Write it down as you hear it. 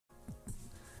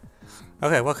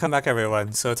Okay, welcome back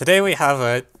everyone. So today we have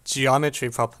a geometry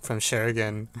problem from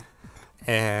Sharygin,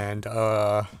 and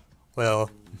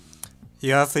well,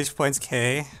 you have these points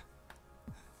K.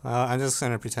 I'm just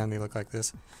gonna pretend they look like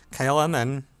this.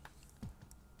 KLMN.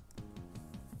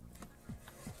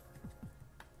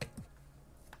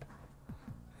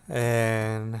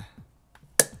 And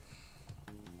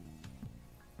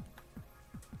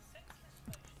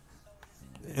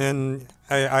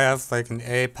I have like an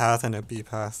A path and a B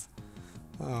path.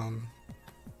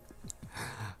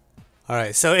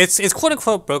 Alright, so it's quote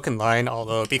unquote broken line,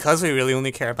 although because we really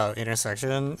only care about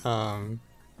intersection,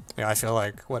 yeah, I feel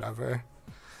like whatever.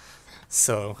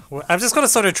 So I'm just gonna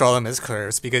sort of draw them as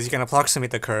curves because you can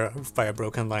approximate the curve by a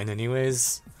broken line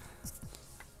anyways.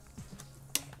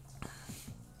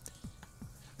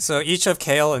 So each of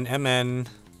KL and MN.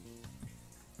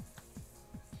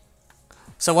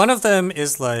 So one of them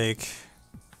is like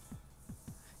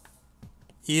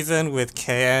even with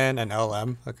KN and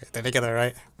LM. Okay, did I get that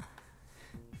right?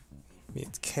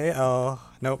 It's KL.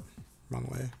 Nope, wrong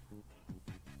way.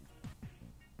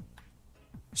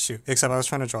 Shoot, except I was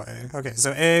trying to draw A. Okay,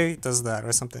 so A does that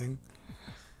or something.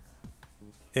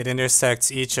 It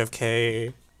intersects each of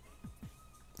K.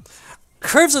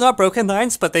 Curves are not broken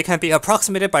lines, but they can be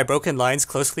approximated by broken lines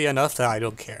closely enough that I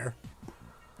don't care.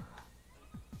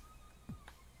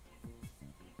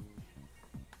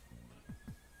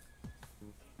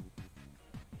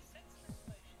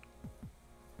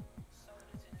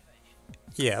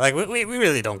 Yeah, like we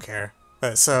really don't care.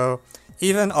 But so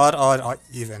even, odd, odd,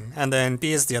 even, and then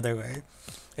B is the other way.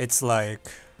 It's like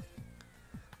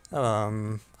I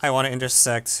want to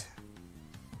intersect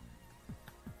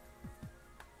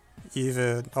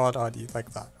even, odd, odd,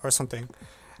 like that or something.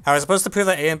 I was supposed to prove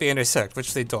that A and B intersect,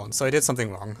 which they don't, so I did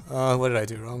something wrong. What did I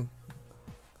do wrong?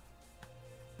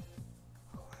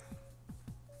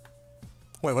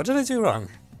 Wait, what did I do wrong?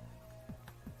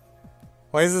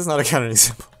 Why is this not a counter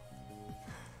symbol?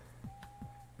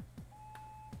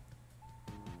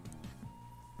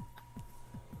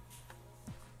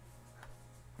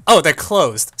 Oh, they're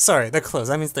closed. Sorry, they're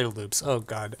closed. That means they're loops. Oh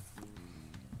god.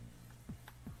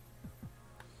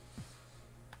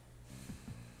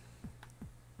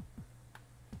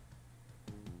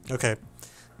 Okay.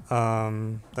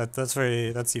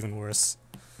 That's even worse.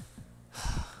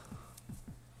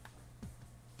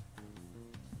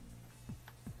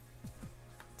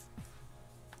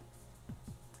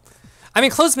 I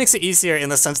mean, closed makes it easier in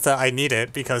the sense that I need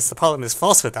it because the problem is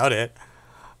false without it.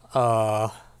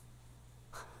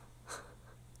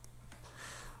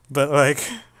 But like,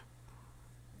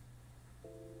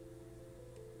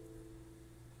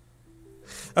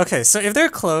 okay, so if they're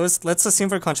closed, let's assume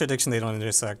for contradiction they don't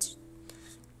intersect.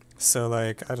 So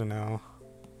like, I don't know,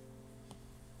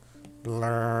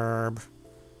 blurb,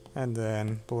 and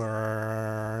then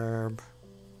blurb.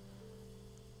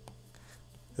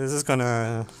 This is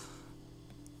gonna.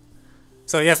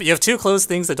 So you have two closed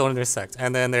things that don't intersect,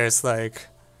 and then there's like,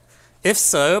 if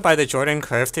so, by the Jordan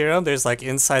curve theorem, there's like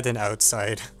inside and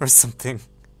outside or something.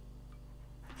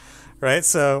 Right?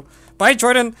 So by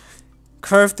Jordan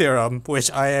curve theorem, which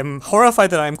I am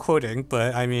horrified that I'm quoting,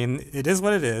 but I mean, it is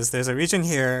what it is. There's a region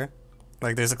here,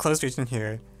 like there's a closed region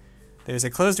here. There's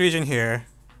a closed region here.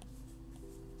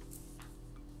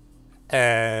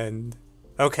 And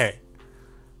okay.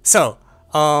 So,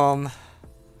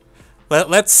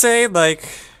 let's say like,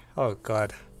 oh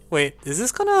god. Wait, is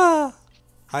this gonna...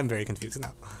 I'm very confused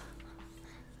now.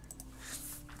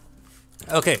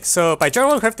 Okay, so by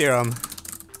Jordan curve theorem,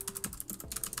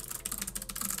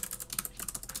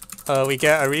 we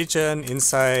get a region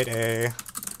inside a...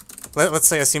 Let's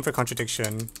say a seam for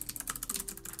contradiction.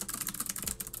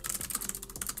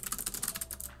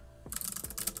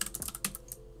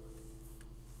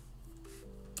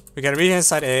 We get a region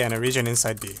inside A and a region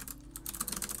inside B,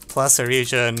 plus a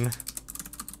region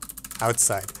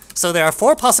outside. So there are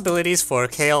four possibilities for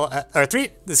KL, or three,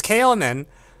 this KL and N,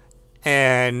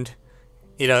 and,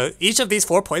 you know, each of these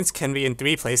 4 points can be in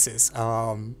 3 places.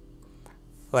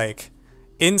 Like,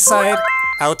 inside,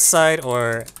 outside,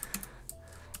 or...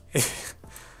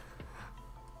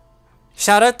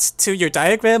 Shout out to your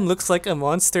diagram, looks like a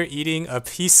monster eating a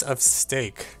piece of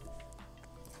steak.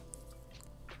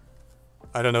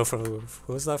 I don't know who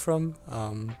was that from?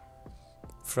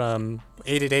 From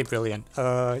 88 Brilliant.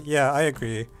 Yeah, I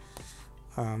agree.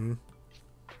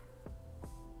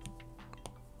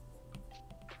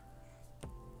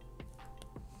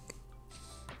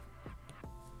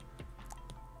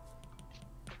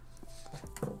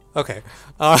 Okay.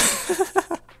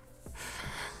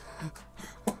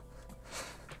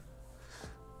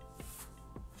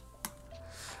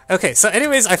 Okay, so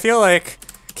anyways, I feel like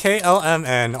K, L, M,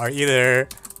 N are either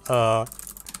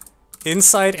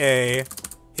inside A,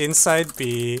 inside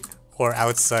B, or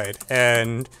outside.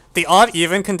 And the odd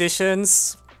even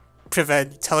conditions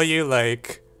tell you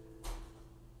like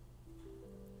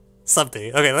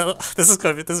something. Okay, this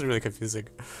is really confusing.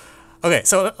 Okay,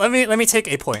 so let me take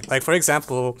a point. Like for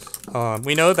example,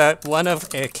 we know that one of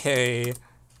a K,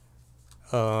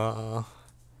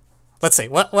 let's say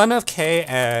one of K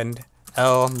and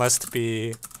L must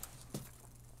be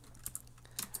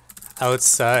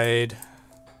outside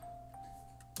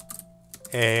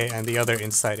A and the other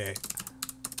inside A.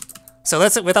 So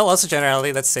let's, without loss of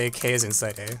generality, let's say K is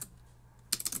inside A.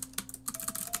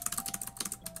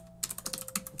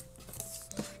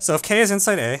 So if K is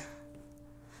inside A,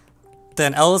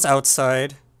 then L is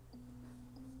outside,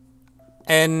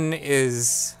 N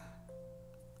is...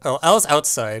 oh, L is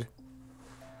outside.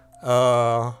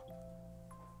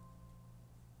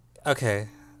 Okay.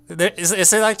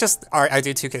 Is it like just... I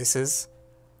do two cases?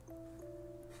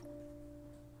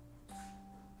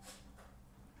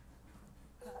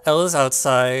 L is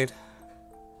outside,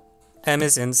 M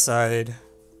is inside.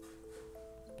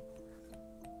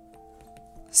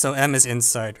 So M is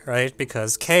inside, right?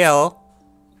 Because KL...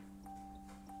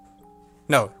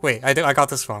 no, wait, I got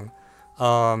this wrong.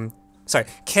 Sorry,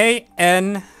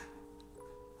 KN...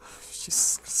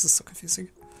 jeez, this is so confusing.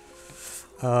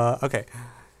 Okay.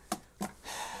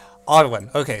 Odd one.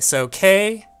 Okay, so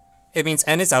K, it means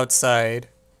N is outside.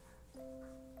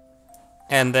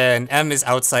 And then M is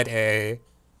outside A.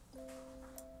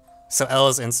 So L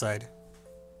is inside.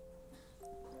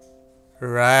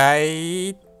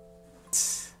 Right?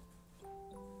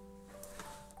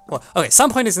 Well, okay,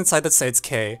 some point is inside, let's say it's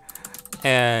K.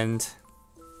 And...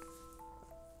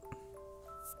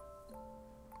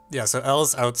 yeah, so L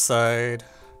is outside.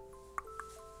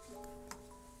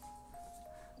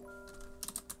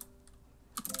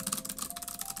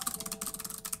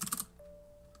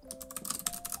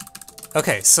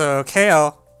 Okay, so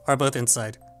KL are both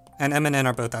inside, and M and N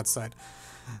are both outside.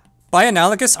 By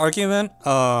analogous argument,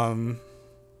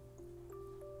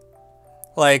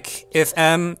 like if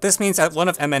M, this means that one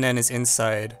of M and N is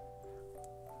inside.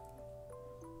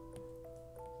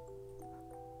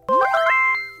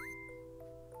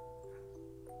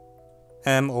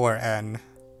 M or N.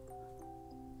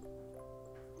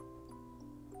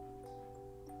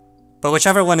 But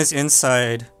whichever one is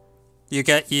inside, you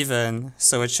get even,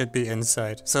 so it should be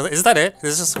inside. So is that it? Does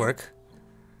this just work?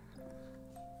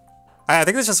 I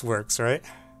think this just works, right?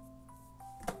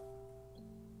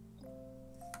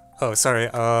 Oh, sorry.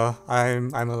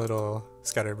 I'm a little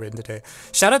scatterbrained today.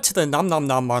 Shout out to the Nom Nom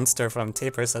Nom monster from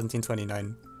Taper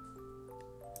 1729.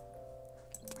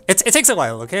 It takes a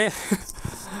while, okay?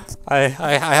 I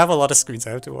have a lot of screens I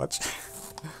have to watch.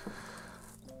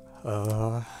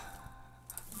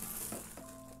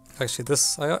 Actually,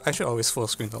 this I should always full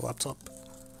screen the laptop.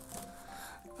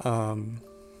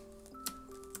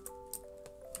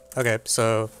 Okay,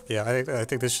 so yeah, I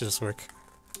think this should just work.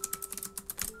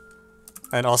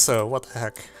 And also, what the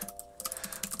heck?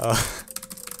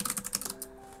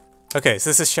 Okay, so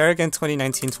this is Sharygin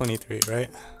 2019-23, right?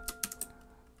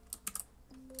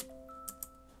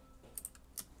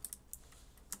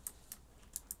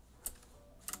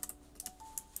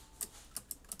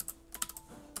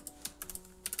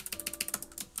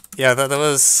 Yeah, that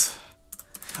was...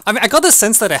 I mean, I got the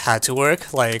sense that it had to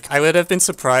work. Like, I would have been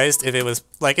surprised if it was...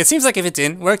 like, it seems like if it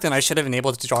didn't work, then I should have been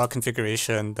able to draw a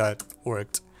configuration that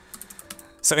worked.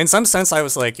 So in some sense, I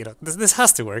was like, you know, this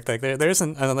has to work. Like, there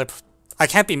isn't another... I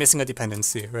can't be missing a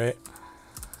dependency, right?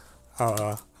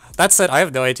 That said, I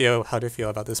have no idea how to feel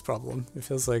about this problem. It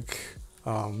feels like...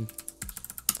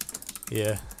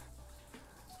 yeah.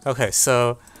 Okay,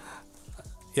 so...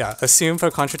 yeah, assume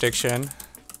for contradiction...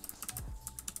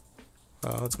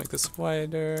 let's make this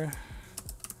wider.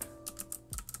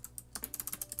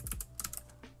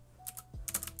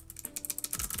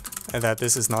 And that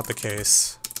this is not the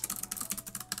case.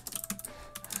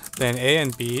 Then A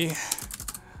and B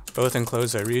both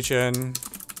enclose a region,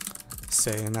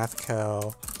 say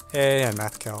MathCal A and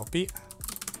MathCal B.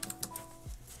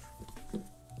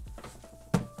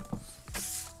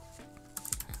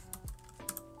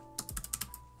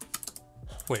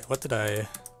 Wait, what did I...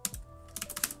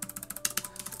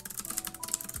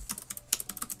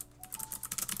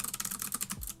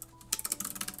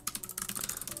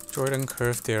 Jordan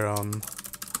curve theorem,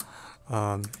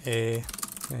 A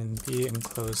and B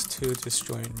enclose two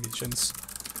disjoint regions.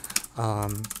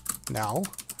 Now,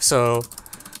 so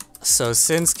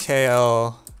since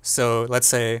KL, so let's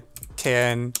say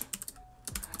KN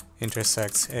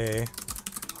intersects A,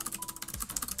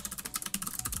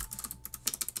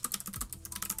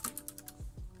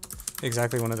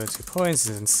 exactly one of the 2 points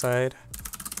is inside.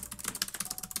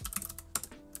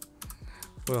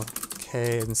 Well,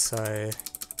 K inside.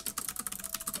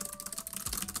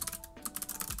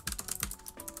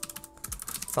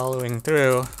 Following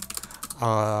through,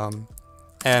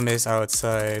 M is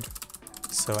outside,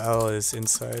 so L is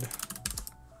inside.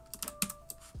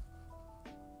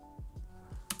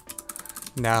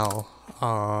 Now,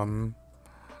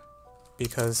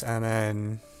 because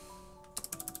Mn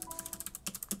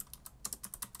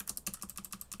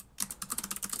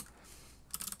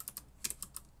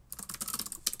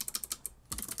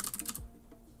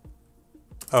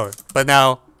but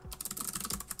now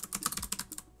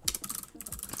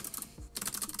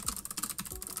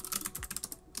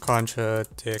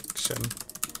contradiction.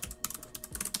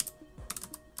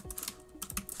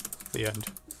 The end.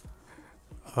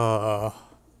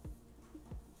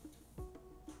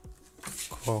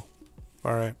 Cool.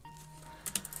 Alright.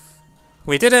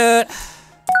 We did it!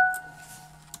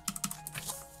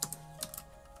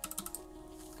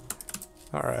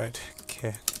 Alright.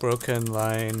 Okay. Broken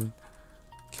line.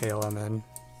 KLMN.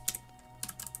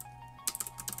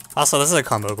 Also, this is a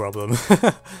combo problem.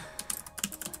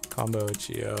 Combo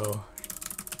geo.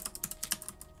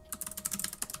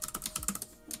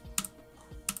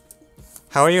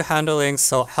 How are you handling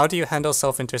how do you handle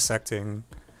self-intersecting?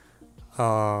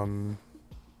 Oh.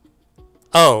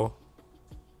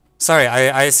 Sorry,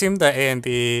 I assumed that A and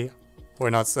B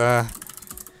were not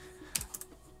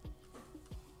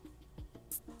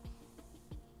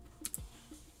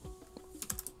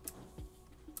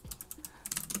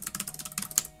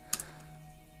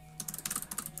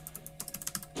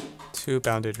two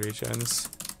bounded regions.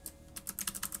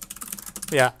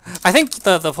 Yeah, I think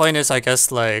the point is, I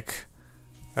guess, like,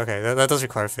 okay, that does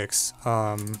require a fix.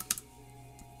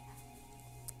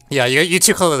 Yeah, you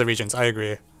too color the regions. I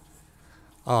agree.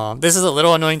 This is a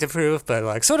little annoying to prove, but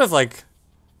like, sort of like,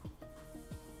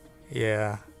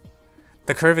 yeah,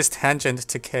 the curve is tangent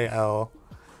to KL.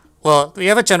 Well, we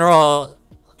have a general.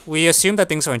 We assume that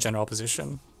things are in general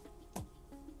position.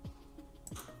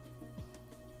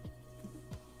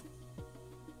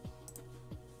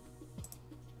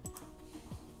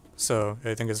 So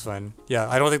I think it's fine. Yeah,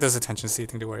 I don't think there's a tangency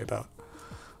thing to worry about.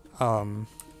 Alright,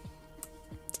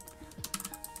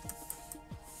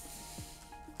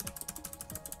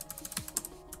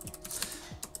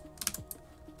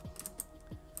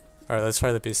 let's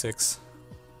try the B6.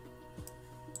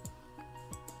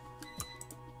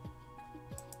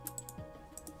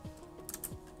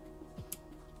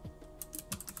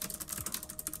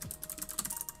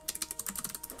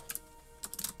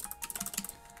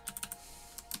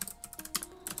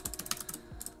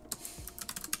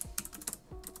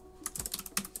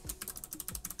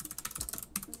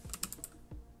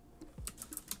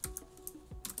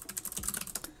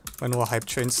 When will hype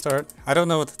train start? I don't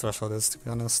know what the threshold is, to be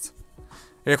honest.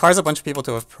 It requires a bunch of people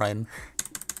to have prime.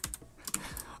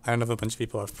 I don't know if a bunch of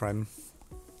people have prime.